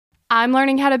I'm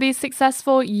learning how to be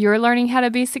successful. You're learning how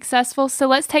to be successful. So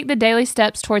let's take the daily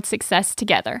steps towards success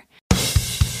together.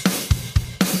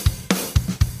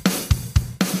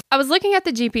 I was looking at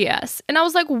the GPS and I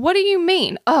was like, what do you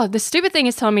mean? Oh, the stupid thing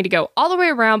is telling me to go all the way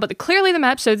around, but clearly the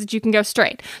map shows that you can go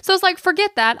straight. So I was like,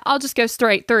 forget that. I'll just go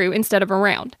straight through instead of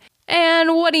around.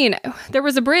 And what do you know? There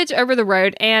was a bridge over the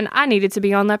road and I needed to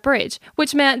be on that bridge,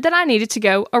 which meant that I needed to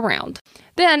go around.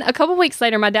 Then a couple weeks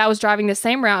later, my dad was driving the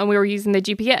same route and we were using the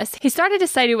GPS. He started to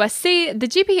say to us, see, the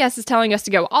GPS is telling us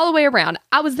to go all the way around.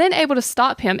 I was then able to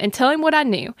stop him and tell him what I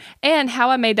knew and how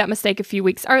I made that mistake a few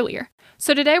weeks earlier.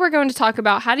 So today we're going to talk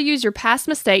about how to use your past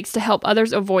mistakes to help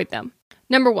others avoid them.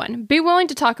 Number 1, be willing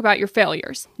to talk about your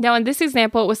failures. Now, in this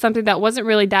example, it was something that wasn't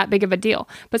really that big of a deal,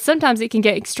 but sometimes it can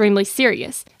get extremely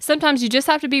serious. Sometimes you just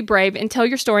have to be brave and tell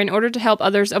your story in order to help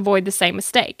others avoid the same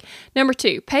mistake. Number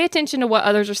 2, pay attention to what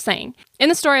others are saying. In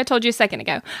the story I told you a second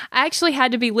ago, I actually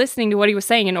had to be listening to what he was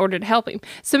saying in order to help him,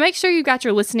 so make sure you got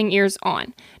your listening ears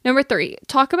on. Number 3,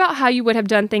 talk about how you would have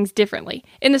done things differently.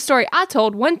 In the story I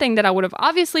told, one thing that I would have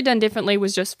obviously done differently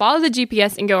was just follow the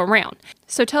GPS and go around.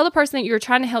 So tell the person that you were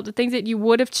trying to help the things that you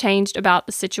would have changed about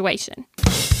the situation.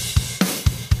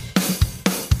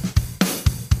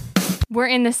 We're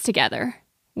in this together,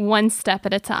 one step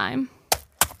at a time.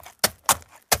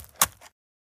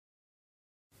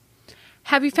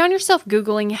 Have you found yourself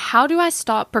Googling, how do I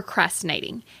stop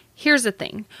procrastinating? Here's the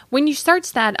thing. When you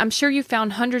search that, I'm sure you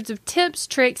found hundreds of tips,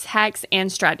 tricks, hacks,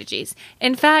 and strategies.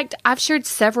 In fact, I've shared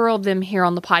several of them here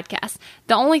on the podcast.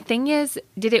 The only thing is,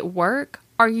 did it work?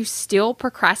 Are you still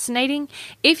procrastinating?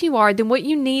 If you are, then what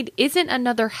you need isn't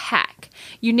another hack.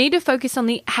 You need to focus on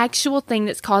the actual thing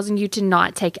that's causing you to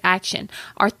not take action.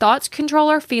 Our thoughts control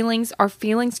our feelings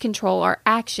control our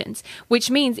actions, which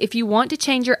means if you want to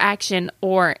change your action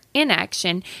or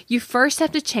inaction, you first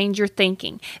have to change your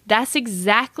thinking. That's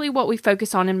exactly what we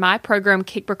focus on in my program,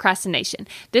 Kick Procrastination.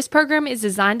 This program is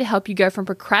designed to help you go from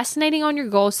procrastinating on your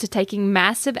goals to taking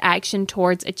massive action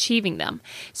towards achieving them.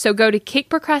 So go to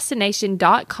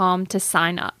kickprocrastination.com to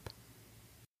sign up.